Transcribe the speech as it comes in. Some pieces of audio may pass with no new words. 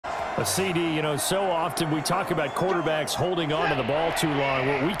A CD, you know, so often we talk about quarterbacks holding on to the ball too long.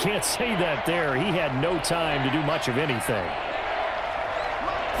 Well, we can't say that there. He had no time to do much of anything.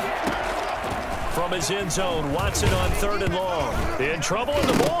 From his end zone, Watson on 3rd and long. In trouble, and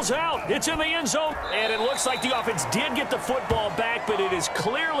the ball's out. It's in the end zone, and it looks like the offense did get the football back, but it is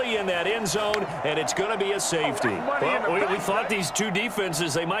clearly in that end zone, and it's going to be a safety. Well, we thought these two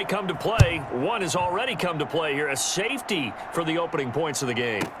defenses, they might come to play. One has already come to play here, a safety for the opening points of the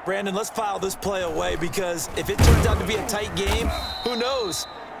game. Brandon, let's file this play away because if it turns out to be a tight game, who knows?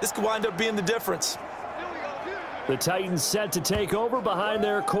 This could wind up being the difference. The Titans set to take over behind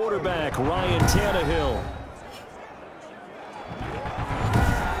their quarterback, Ryan Tannehill.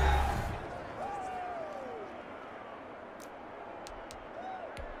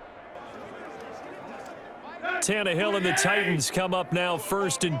 Tannehill and the Titans come up now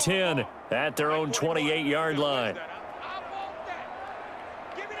 1st and 10 at their own 28-yard line.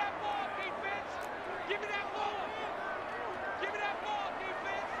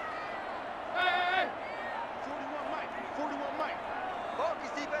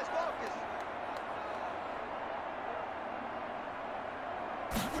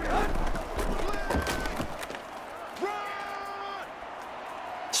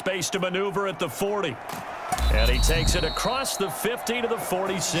 Space to maneuver at the 40. And he takes it across the 50 to the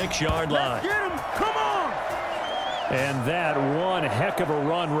 46-yard line. Get him! Come on! And that one heck of a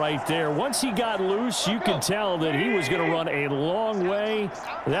run right there. Once he got loose, you could tell that he was going to run a long way.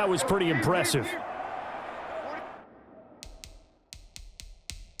 That was pretty impressive.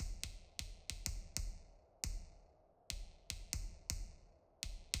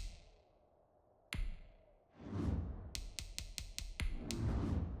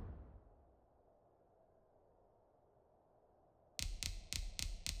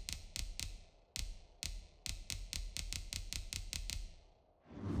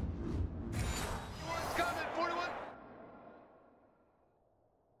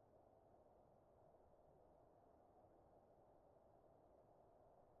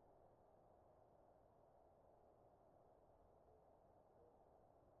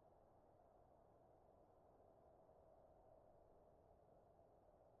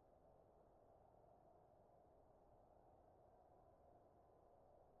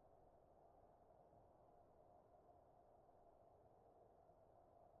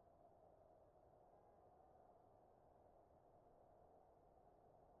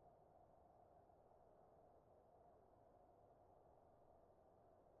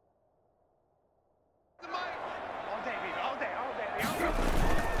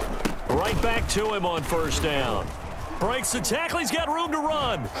 Right back to him on 1st down. Breaks the tackle. He's got room to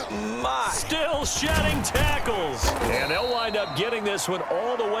run. Still shedding tackles. And they'll wind up getting this one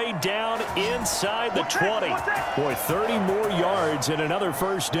all the way down inside the 20. Boy, 30 more yards and another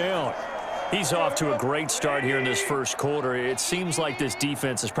 1st down. He's off to a great start here in this first quarter. It seems like this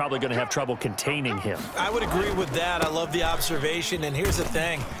defense is probably going to have trouble containing him. I would agree with that. I love the observation. And here's the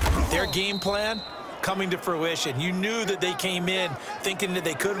thing. Their game plan coming to fruition. You knew that they came in thinking that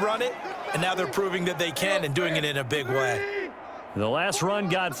they could run it, and now they're proving that they can and doing it in a big way. The last run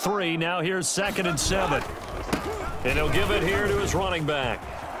got 3. Now here's 2nd and 7. And he'll give it here to his running back.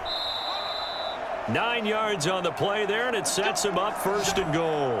 9 yards on the play there, and it sets him up 1st and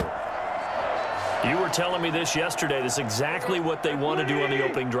goal. You were telling me this yesterday. This is exactly what they want to do on the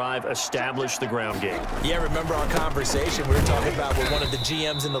opening drive, establish the ground game. Yeah, remember our conversation we were talking about with one of the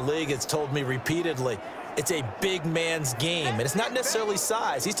GMs in the league has told me repeatedly. It's a big man's game, and it's not necessarily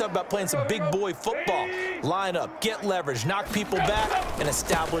size. He's talking about playing some big boy football. Line up, get leverage, knock people back, and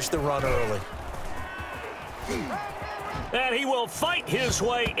establish the run early. And he will fight his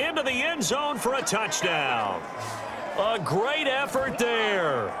way into the end zone for a touchdown. A great effort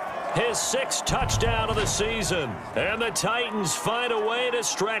there. His 6th touchdown of the season. And the Titans find a way to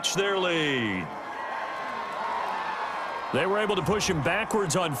stretch their lead. They were able to push him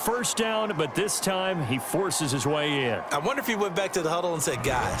backwards on 1st down, but this time he forces his way in. I wonder if he went back to the huddle and said,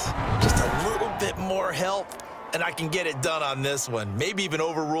 guys, just a little bit more help, and I can get it done on this one. Maybe even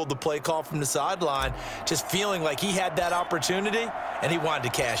overruled the play call from the sideline, just feeling like he had that opportunity, and he wanted to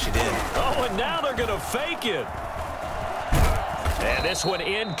cash it in. Oh, and now they're going to fake it. And this one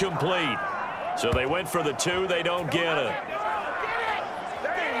incomplete. So they went for the 2. They don't get it.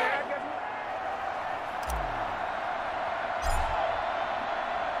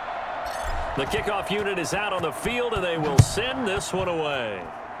 The kickoff unit is out on the field, and they will send this one away.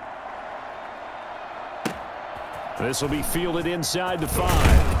 This will be fielded inside the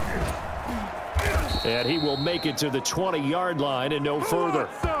 5. And he will make it to the 20-yard line and no further.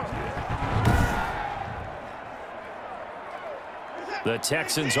 The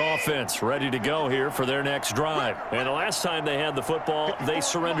Texans offense ready to go here for their next drive. And the last time they had the football, they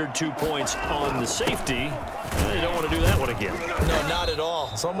surrendered 2 points on the safety. They don't want to do that one again. No, not at all.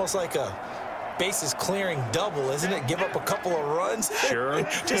 It's almost like a bases clearing double, isn't it? Give up a couple of runs. Sure.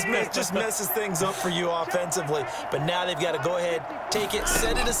 just messes things up for you offensively. But now they've got to go ahead, take it,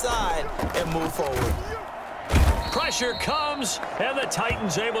 set it aside, and move forward. Pressure comes, and the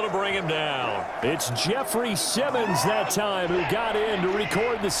Titans able to bring him down. It's Jeffrey Simmons that time who got in to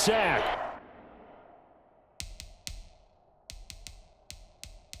record the sack.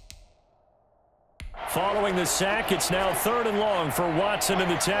 Following the sack, it's now 3rd and long for Watson and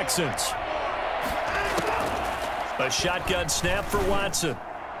the Texans. A shotgun snap for Watson.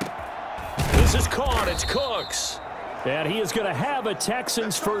 This is caught. It's Cooks. And he is going to have a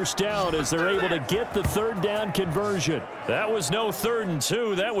Texans first down as they're able to get the 3rd down conversion. That was no 3rd and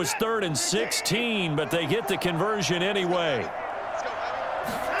 2. That was 3rd and 16, but they get the conversion anyway.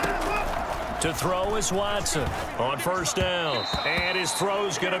 To throw is Watson on first down. And his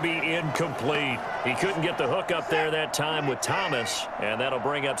throw's going to be incomplete. He couldn't get the hook up there that time with Thomas, and that'll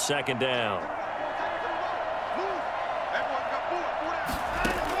bring up 2nd down.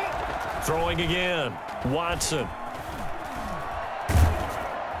 Throwing again, Watson.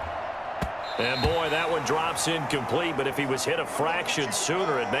 And boy, that one drops incomplete, but if he was hit a fraction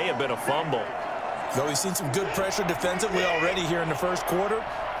sooner, it may have been a fumble. Though we've seen some good pressure defensively already here in the first quarter,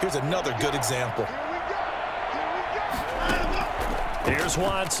 here's another good example. Here's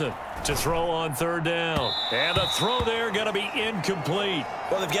Watson to throw on 3rd down. And the throw there going to be incomplete.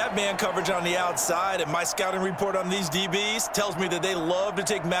 Well, they've got man coverage on the outside, and my scouting report on these DBs tells me that they love to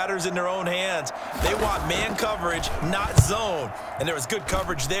take matters in their own hands. They want man coverage, not zone. And there was good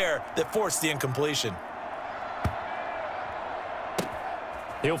coverage there that forced the incompletion.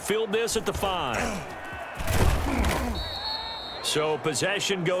 He'll field this at the 5. So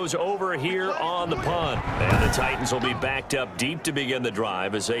possession goes over here on the punt. And the Titans will be backed up deep to begin the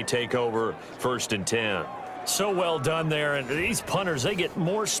drive as they take over 1st and 10. So well done there. And these punters, they get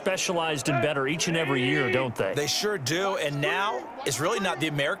more specialized and better each and every year, don't they? They sure do. And now it's really not the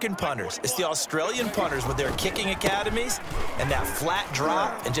American punters. It's the Australian punters with their kicking academies and that flat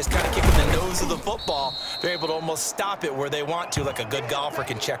drop and just kind of kicking the nose of the football. They're able to almost stop it where they want to, like a good golfer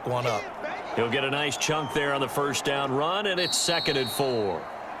can check one up. He'll get a nice chunk there on the first down run, and it's 2nd and 4.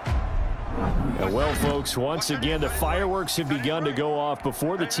 Well, folks, once again, the fireworks have begun to go off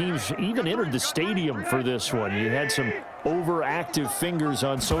before the teams even entered the stadium for this one. You had some overactive fingers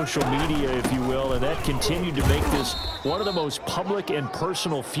on social media, if you will, and that continued to make this one of the most public and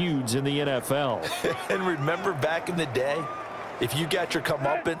personal feuds in the NFL. And remember back in the day, if you got your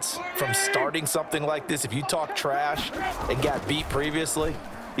comeuppance from starting something like this, if you talked trash and got beat previously,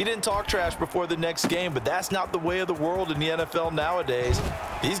 you didn't talk trash before the next game, but that's not the way of the world in the NFL nowadays.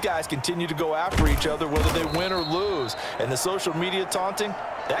 These guys continue to go after each other whether they win or lose. And the social media taunting,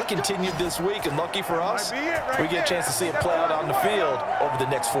 that continued this week. And lucky for us, we get a chance to see it play out on the field over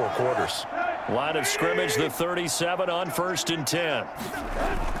the next 4 quarters. Line of scrimmage, the 37 on 1st and 10.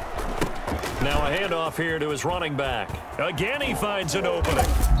 Now a handoff here to his running back. Again, he finds an opening.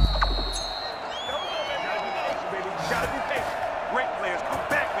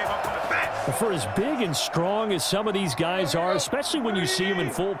 For as big and strong as some of these guys are, especially when you see them in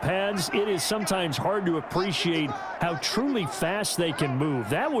full pads, it is sometimes hard to appreciate how truly fast they can move.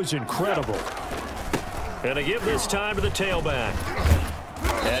 That was incredible. And to give this time to the tailback.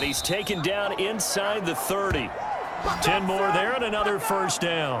 And he's taken down inside the 30. 10 more there and another first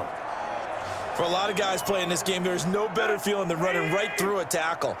down. For a lot of guys playing this game, there's no better feeling than running right through a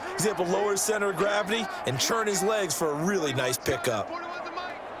tackle. He's able to lower his center of gravity and churn his legs for a really nice pickup.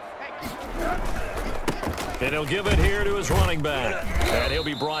 And he'll give it here to his running back. And he'll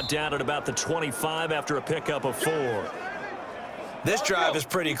be brought down at about the 25 after a pickup of 4. This drive is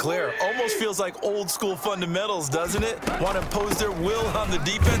pretty clear. Almost feels like old school fundamentals, doesn't it? Want to impose their will on the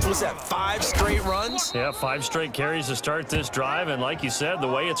defense. What's that, 5 straight runs? Yeah, 5 straight carries to start this drive. And like you said, the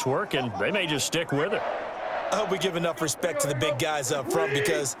way it's working, they may just stick with it. I hope we give enough respect to the big guys up front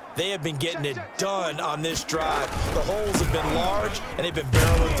because they have been getting it done on this drive. The holes have been large, and they've been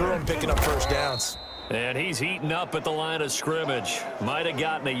barreling through and picking up first downs. And he's heating up at the line of scrimmage. Might have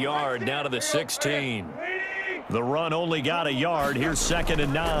gotten a yard down to the 16. The run only got a yard. Here's 2nd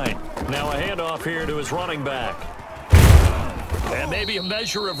and 9. Now a handoff here to his running back. And maybe a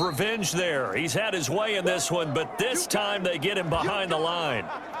measure of revenge there. He's had his way in this one, but this time they get him behind the line.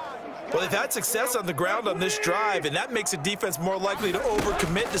 Well, they've had success on the ground on this drive, and that makes a defense more likely to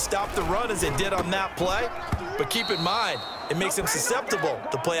overcommit to stop the run as they did on that play. But keep in mind, it makes them susceptible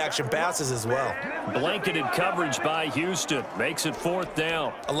to play-action passes as well. Blanketed coverage by Houston. Makes it 4th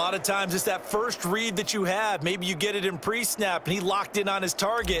down. A lot of times it's that first read that you have. Maybe you get it in pre-snap, and he locked in on his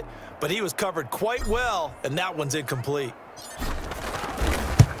target, but he was covered quite well, and that one's incomplete.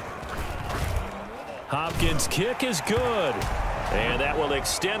 Hopkins' kick is good. And that will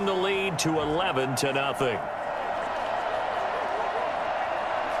extend the lead to 11-0.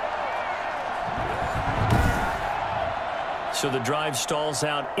 So the drive stalls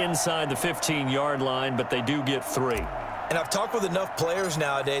out inside the 15-yard line, but they do get 3. And I've talked with enough players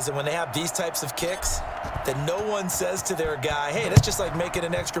nowadays, and when they have these types of kicks, that no one says to their guy, hey, that's just like making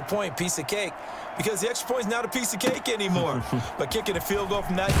an extra point, piece of cake. Because the extra point is not a piece of cake anymore. But kicking a field goal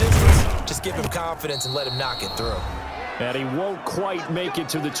from that distance, just give him confidence and let him knock it through. And he won't quite make it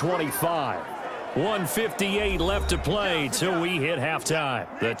to the 25. 1:58 left to play till we hit halftime.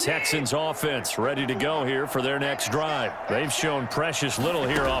 The Texans offense ready to go here for their next drive. They've shown precious little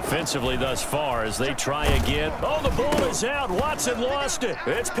here offensively thus far as they try again. Oh, the ball is out. Watson lost it.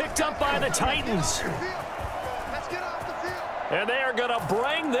 It's picked up by the Titans. And they are going to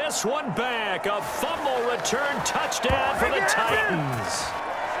bring this one back. A fumble return touchdown for the Titans.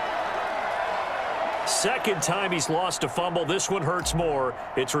 Second time he's lost a fumble. This one hurts more.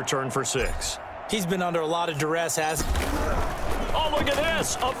 It's returned for 6. He's been under a lot of duress, hasn't he? Oh, look at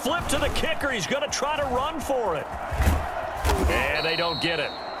this. A flip to the kicker. He's going to try to run for it. And they don't get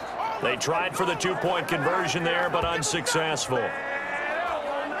it. They tried for the 2-point conversion there, but unsuccessful.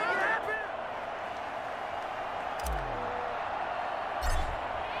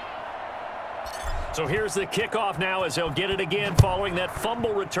 So here's the kickoff now as they'll get it again following that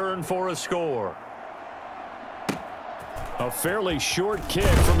fumble return for a score. A fairly short kick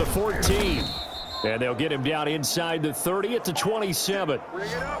from the 14. And they'll get him down inside the 30 at the 27. Bring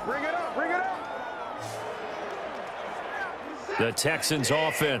it up, bring it up, bring it up. The Texans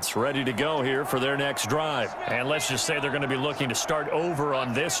offense ready to go here for their next drive. And let's just say they're going to be looking to start over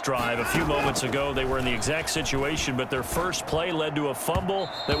on this drive. A few moments ago, they were in the exact situation, but their first play led to a fumble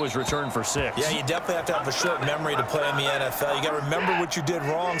that was returned for 6. Yeah, you definitely have to have a short memory to play in the NFL. You got to remember what you did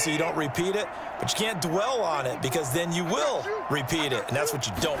wrong so you don't repeat it, but you can't dwell on it because then you will repeat it, and that's what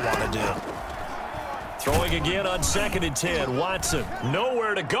you don't want to do. Throwing again on 2nd and 10. Watson,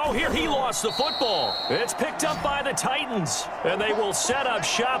 nowhere to go here. He lost the football. It's picked up by the Titans. And they will set up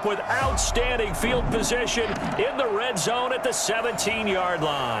shop with outstanding field position in the red zone at the 17-yard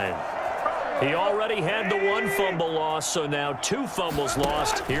line. He already had the 1 fumble loss, so now 2 fumbles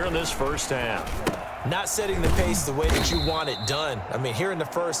lost here in this first half. Not setting the pace the way that you want it done. I mean, here in the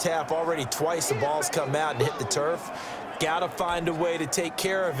first half, already twice the ball's come out and hit the turf. Got to find a way to take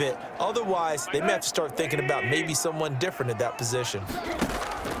care of it. Otherwise, they may have to start thinking about maybe someone different at that position.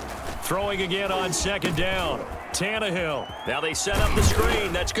 Throwing again on 2nd down. Tannehill. Now they set up the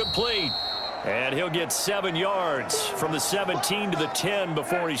screen. That's complete. And he'll get 7 yards from the 17 to the 10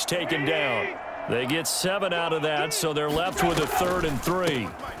 before he's taken down. They get 7 out of that, so they're left with a 3rd and 3.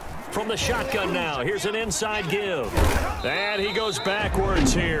 From the shotgun now, here's an inside give. And he goes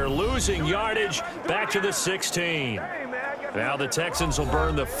backwards here, losing yardage back to the 16. Now the Texans will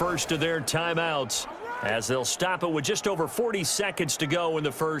burn the first of their timeouts as they'll stop it with just over 40 seconds to go in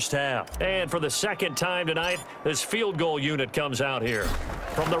the first half. And for the second time tonight, this field goal unit comes out here.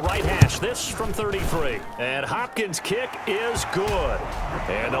 From the right hash, this from 33. And Hopkins' kick is good.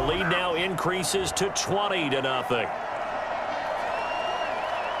 And the lead now increases to 20-0.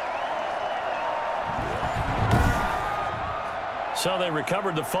 So they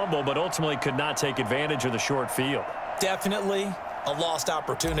recovered the fumble, but ultimately could not take advantage of the short field. Definitely a lost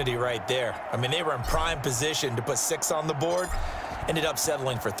opportunity right there. I mean, they were in prime position to put 6 on the board. Ended up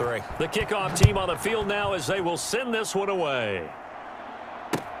settling for 3. The kickoff team on the field now as they will send this one away.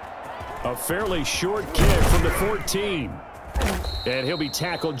 A fairly short kick from the 14. And he'll be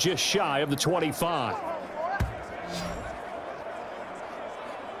tackled just shy of the 25.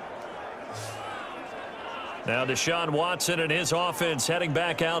 Now Deshaun Watson and his offense heading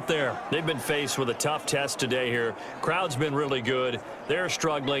back out there. They've been faced with a tough test today here. Crowd's been really good. They're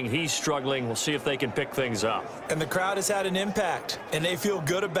struggling. He's struggling. We'll see if they can pick things up. And the crowd has had an impact, and they feel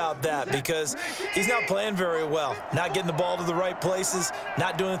good about that because he's not playing very well. Not getting the ball to the right places,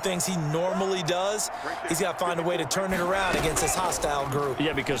 not doing the things he normally does. He's got to find a way to turn it around against this hostile group.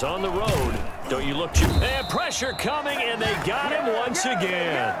 Yeah, because on the road, don't you look too... And pressure coming, and they got him once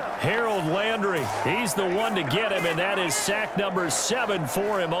again. Harold Landry, he's the one one to get him, and that is sack number 7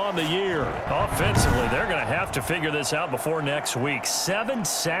 for him on the year. Offensively, they're going to have to figure this out before next week. 7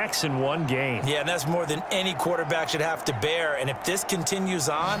 sacks in one game. Yeah, and that's more than any quarterback should have to bear. And if this continues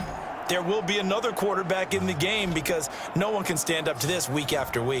on, there will be another quarterback in the game because no one can stand up to this week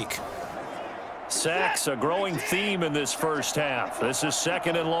after week. Sacks, a growing theme in this first half. This is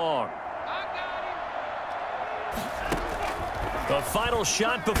 2nd and long. The final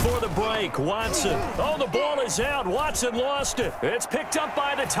shot before the break. Watson. Oh, the ball is out. Watson lost it. It's picked up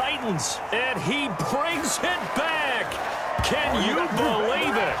by the Titans, and he brings it back. Can you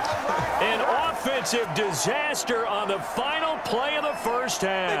believe it? An offensive disaster on the final play of the first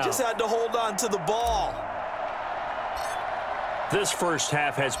half. They just had to hold on to the ball. This first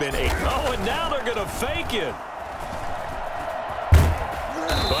half has been oh, and now they're going to fake it.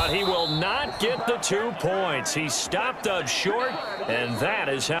 But he will not get the 2 points. He stopped up short, and that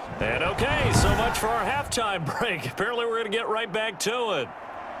is how. And okay, so much for our halftime break. Apparently we're going to get right back to it.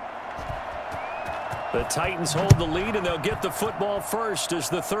 The Titans hold the lead, and they'll get the football first as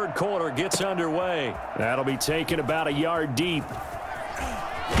the third quarter gets underway. That'll be taken about a yard deep.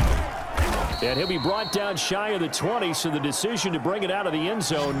 And he'll be brought down shy of the 20, so the decision to bring it out of the end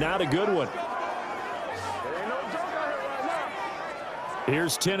zone, not a good one.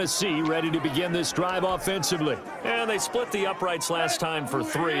 Here's Tennessee ready to begin this drive offensively. And they split the uprights last time for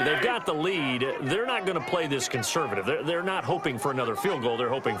 3. They've got the lead. They're not going to play this conservative. They're not hoping for another field goal. They're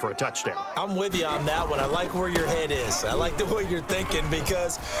hoping for a touchdown. I'm with you on that one. I like where your head is. I like the way you're thinking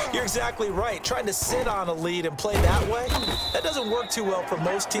because you're exactly right. Trying to sit on a lead and play that way, that doesn't work too well for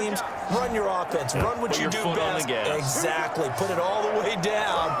most teams. Run your offense. Run what you do best. Exactly. Put it all the way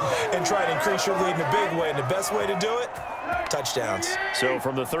down and try to increase your lead in a big way. And the best way to do it, touchdowns. So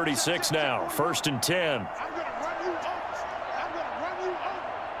from the 36 now, 1st and 10.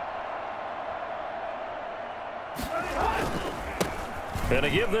 And to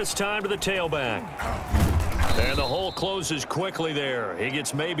give this time to the tailback. And the hole closes quickly there. He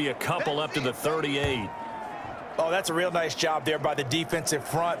gets maybe a couple up to the 38. Oh, that's a real nice job there by the defensive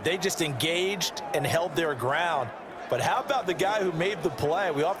front. They just engaged and held their ground. But how about the guy who made the play?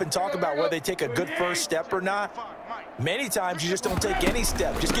 We often talk about whether they take a good first step or not. Many times you just don't take any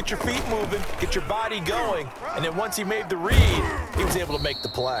step. Just get your feet moving, get your body going, and then once he made the read, he was able to make the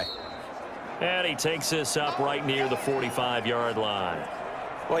play. And he takes this up right near the 45-yard line.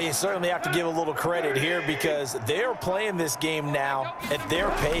 Well, you certainly have to give a little credit here because they're playing this game now at their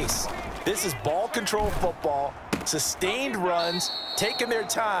pace. This is ball control football, sustained runs, taking their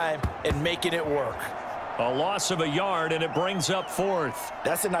time, and making it work. A loss of a yard, and it brings up 4th.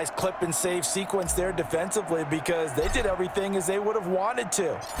 That's a nice clip and save sequence there defensively because they did everything as they would have wanted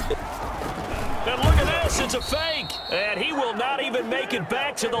to. And look at this, it's a fake. And he will not even make it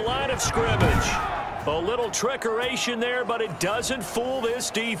back to the line of scrimmage. A little trickeration there, but it doesn't fool this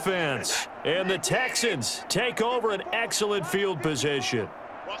defense. And the Texans take over an excellent field position.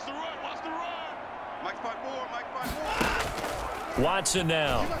 Watch the run, watch the run. Mike's 5-4, Mike's 5-4. Watson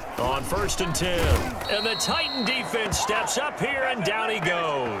now on 1st and 10. And the Titan defense steps up here, and down he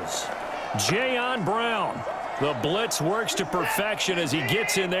goes. Jayon Brown. The blitz works to perfection as he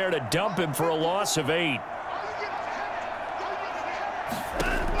gets in there to dump him for a loss of 8.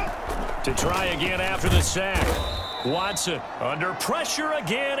 To try again after the sack. Watson under pressure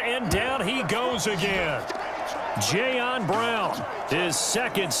again, and down he goes again. Jayon Brown, his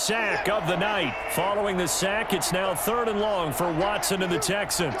 2nd sack of the night. Following the sack, it's now 3rd and long for Watson and the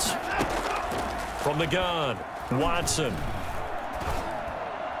Texans. From the gun, Watson.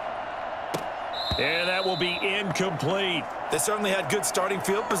 And that will be incomplete. They certainly had good starting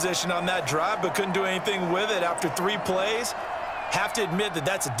field position on that drive, but couldn't do anything with it after 3 plays. Have to admit that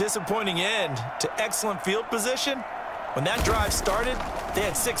that's a disappointing end to excellent field position. When that drive started, they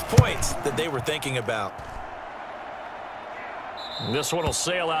had 6 points that they were thinking about. This one will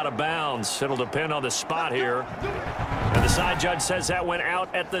sail out of bounds. It'll depend on the spot here. And the side judge says that went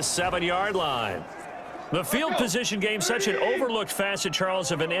out at the 7-yard line. The field position game, such an overlooked facet,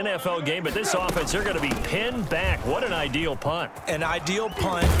 Charles, of an NFL game, but this offense, they're going to be pinned back. What an ideal punt. An ideal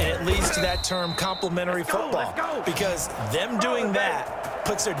punt, and it leads to that term complementary football. Because them doing that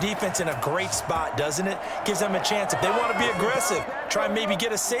puts their defense in a great spot, doesn't it? Gives them a chance. If they want to be aggressive, try and maybe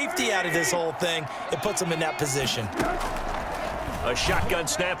get a safety out of this whole thing, it puts them in that position. A shotgun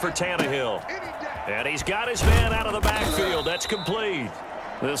snap for Tannehill. And he's got his man out of the backfield. That's complete.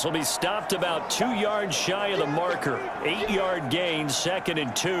 This will be stopped about 2 yards shy of the marker. 8-yard gain, 2nd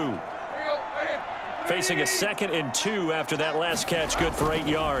and 2. Facing a 2nd and 2 after that last catch, good for 8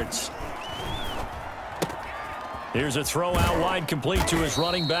 yards. Here's a throw out wide, complete to his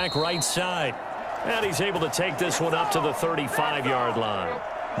running back right side. And he's able to take this one up to the 35-yard line.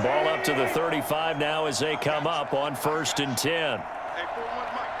 Ball up to the 35 now as they come up on 1st and 10.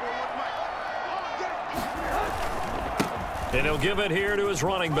 And he'll give it here to his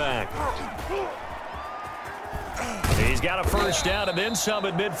running back. He's got a first down and then some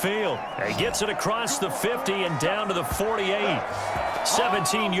at midfield. He gets it across the 50 and down to the 48.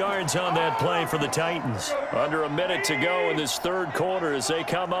 17 yards on that play for the Titans. Under a minute to go in this third quarter as they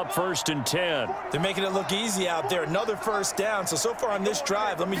come up 1st and 10. They're making it look easy out there. Another first down. So far on this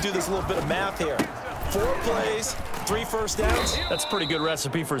drive, let me do this little bit of math here. 4 plays, 3 first downs. That's a pretty good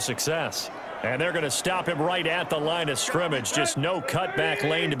recipe for success. And they're going to stop him right at the line of scrimmage. Just no cutback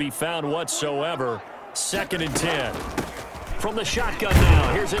lane to be found whatsoever. 2nd and 10. From the shotgun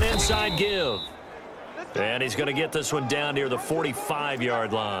now, here's an inside give. And he's going to get this one down near the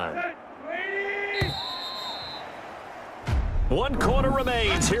 45-yard line. 1 quarter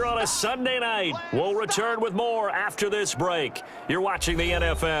remains here on a Sunday night. We'll return with more after this break. You're watching the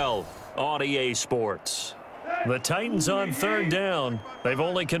NFL on EA Sports. The Titans on 3rd down. They've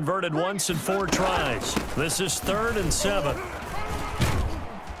only converted once in 4 tries. This is 3rd and 7.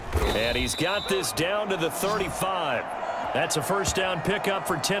 And he's got this down to the 35. That's a first down pickup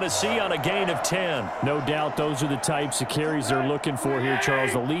for Tennessee on a gain of 10. No doubt those are the types of carries they're looking for here,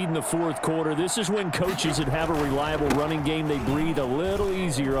 Charles. The lead in the 4th quarter. This is when coaches that have a reliable running game, they breathe a little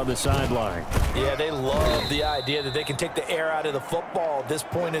easier on the sideline. Yeah, they love the idea that they can take the air out of the football at this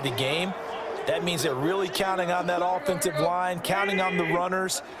point of the game. That means they're really counting on that offensive line, counting on the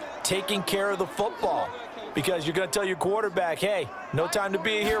runners, taking care of the football. Because you're going to tell your quarterback, hey, no time to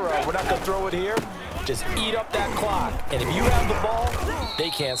be a hero. We're not going to throw it here. Just eat up that clock. And if you have the ball, they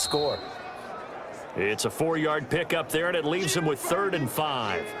can't score. It's a 4-yard pickup there, and it leaves him with 3rd and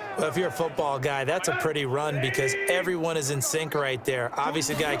 5. Well, if you're a football guy, that's a pretty run because everyone is in sync right there.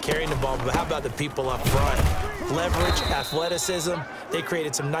 Obviously, the guy carrying the ball, but how about the people up front? Leverage, athleticism, they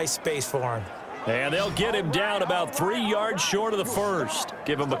created some nice space for him. And they'll get him down about 3 yards short of the first.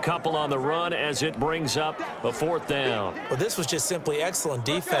 Give him a couple on the run as it brings up a 4th down. Well, this was just simply excellent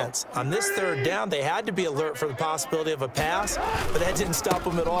defense. On this 3rd down, they had to be alert for the possibility of a pass, but that didn't stop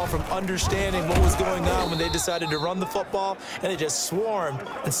them at all from understanding what was going on when they decided to run the football, and they just swarmed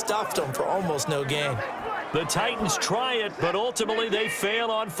and stuffed them for almost no gain. The Titans try it, but ultimately they fail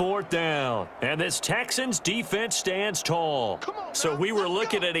on 4th down. And this Texans defense stands tall. So we were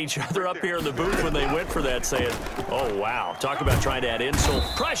looking at each other up here in the booth when they went for that saying, oh, wow. Talk about trying to add insult.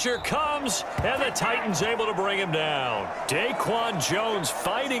 Pressure comes, and the Titans able to bring him down. Daquan Jones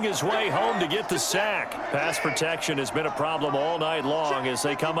fighting his way home to get the sack. Pass protection has been a problem all night long as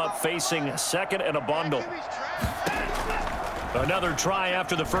they come up facing 2nd and a bundle. Another try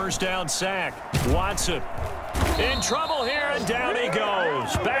after the first down sack. Watson in trouble here, and down he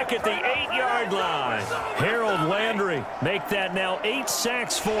goes. Back at the 8-yard line. Harold Landry make that now 8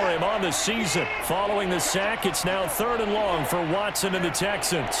 sacks for him on the season. Following the sack, it's now 3rd and long for Watson and the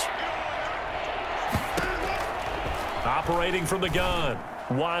Texans. Operating from the gun,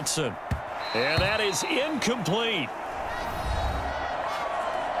 Watson. And that is incomplete.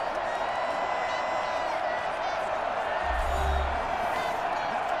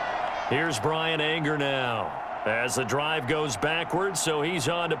 Here's Brian Anger now as the drive goes backwards, so he's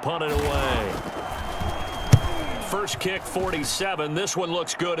on to punt it away. First kick, 47. This one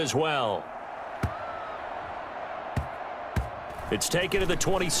looks good as well. It's taken to the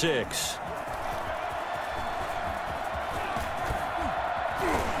 26.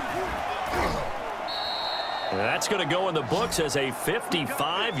 That's going to go in the books as a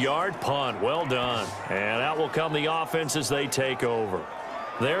 55-yard punt. Well done. And out will come the offense as they take over.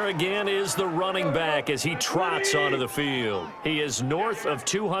 There again is the running back as he trots onto the field. He is north of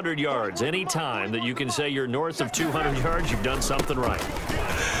 200 yards. Any time that you can say you're north of 200 yards, you've done something right.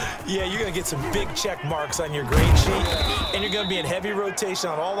 Yeah, you're going to get some big check marks on your grade sheet, and you're going to be in heavy rotation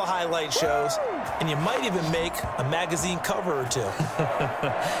on all the highlight shows, and you might even make a magazine cover or two.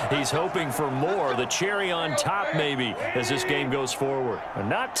 He's hoping for more, the cherry on top maybe, as this game goes forward.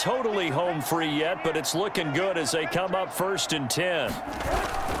 Not totally home free yet, but it's looking good as they come up 1st and 10.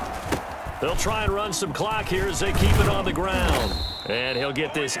 They'll try and run some clock here as they keep it on the ground. And he'll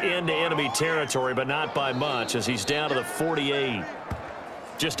get this into enemy territory, but not by much as he's down to the 48.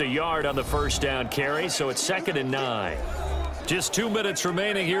 Just a yard on the first down carry, so it's 2nd and 9. Just 2 minutes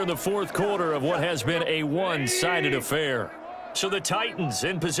remaining here in the 4th quarter of what has been a one-sided affair. So the Titans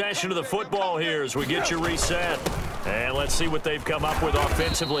in possession of the football here as we get you reset. And let's see what they've come up with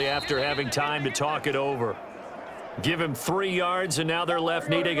offensively after having time to talk it over. Give him 3 yards, and now they're left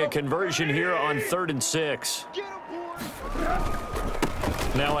needing a conversion here on 3rd and 6.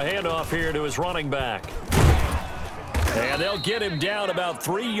 Now a handoff here to his running back. And they'll get him down about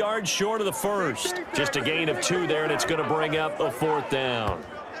 3 yards short of the first. Just a gain of 2 there, and it's going to bring up a 4th down.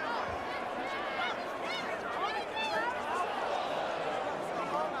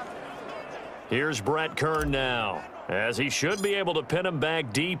 Here's Brett Kern now, as he should be able to pin him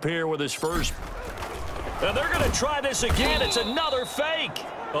back deep here with his first. And they're going to try this again. It's another fake.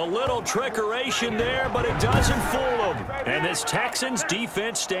 A little trickeration there, but it doesn't fool them. And this Texans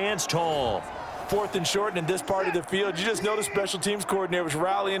defense stands tall. 4th and short, and in this part of the field, you just know the special teams coordinator was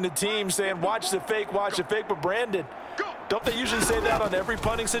rallying the team, saying, watch the fake, but Brandon, don't they usually say that on every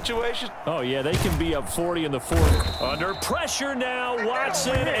punting situation? Oh, yeah, they can be up 40 in the 4th. Under pressure now,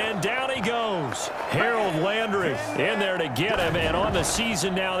 Watson, and down he goes. Harold Landry in there to get him, and on the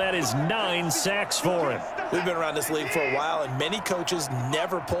season now, that is 9 sacks for him. We've been around this league for a while, and many coaches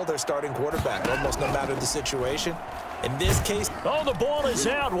never pull their starting quarterback, almost no matter the situation. In this case, oh, the ball is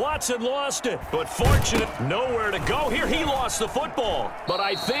out. Watson lost it, but fortunate, nowhere to go. Here, he lost the football. But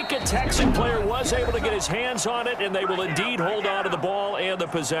I think a Texan player was able to get his hands on it, and they will indeed hold on to the ball and the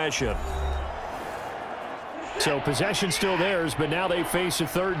possession. So possession still theirs, but now they face a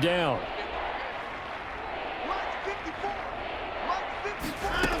 3rd down.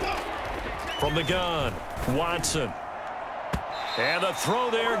 From the gun, Watson. And the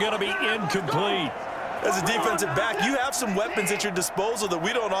throw there going to be incomplete. as a defensive back, you have some weapons at your disposal that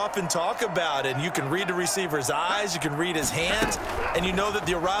we don't often talk about, and you can read the receiver's eyes, you can read his hands, and you know that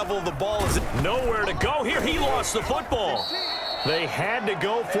the arrival of the ball is nowhere to go. Here he lost the football. They had to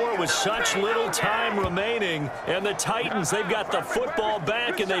go for it with such little time remaining, and the Titans, they've got the football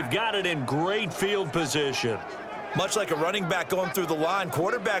back, and they've got it in great field position. Much like a running back going through the line,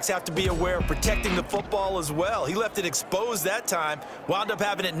 quarterbacks have to be aware of protecting the football as well. He left it exposed that time, wound up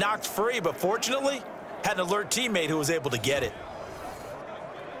having it knocked free, but fortunately, had an alert teammate who was able to get it.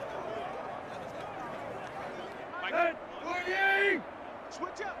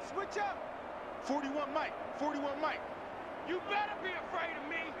 Switch up, switch up. 41 Mike, 41 Mike. You better be afraid of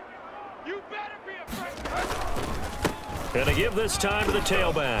me. You better be afraid. Gonna give this time to the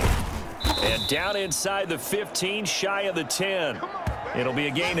tailback. And down inside the 15, shy of the 10. It'll be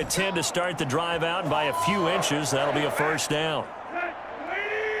a gain of 10 to start the drive out, and by a few inches, that'll be a first down.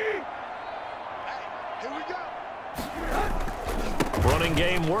 Running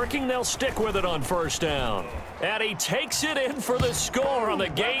game working, they'll stick with it on first down. And he takes it in for the score on the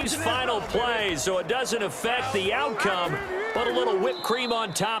game's final play, so it doesn't affect the outcome, but a little whipped cream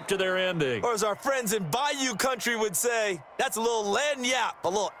on top to their ending. Or as our friends in Bayou Country would say, that's a little lagniappe, a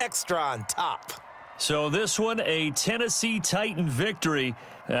little extra on top. So this one, a Tennessee Titan victory.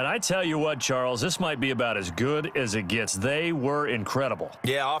 And I tell you what, Charles, this might be about as good as it gets. They were incredible.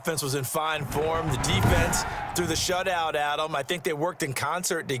 Yeah, offense was in fine form. The defense threw the shutout at them. I think they worked in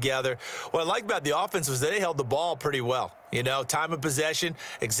concert together. What I like about the offense was they held the ball pretty well. You know, time of possession,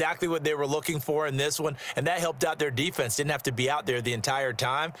 exactly what they were looking for in this one, and that helped out their defense. Didn't have to be out there the entire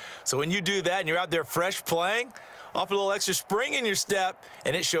time. So when you do that and you're out there fresh playing, off a little extra spring in your step,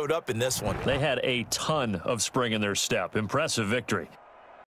 and it showed up in this one. They had a ton of spring in their step. Impressive victory.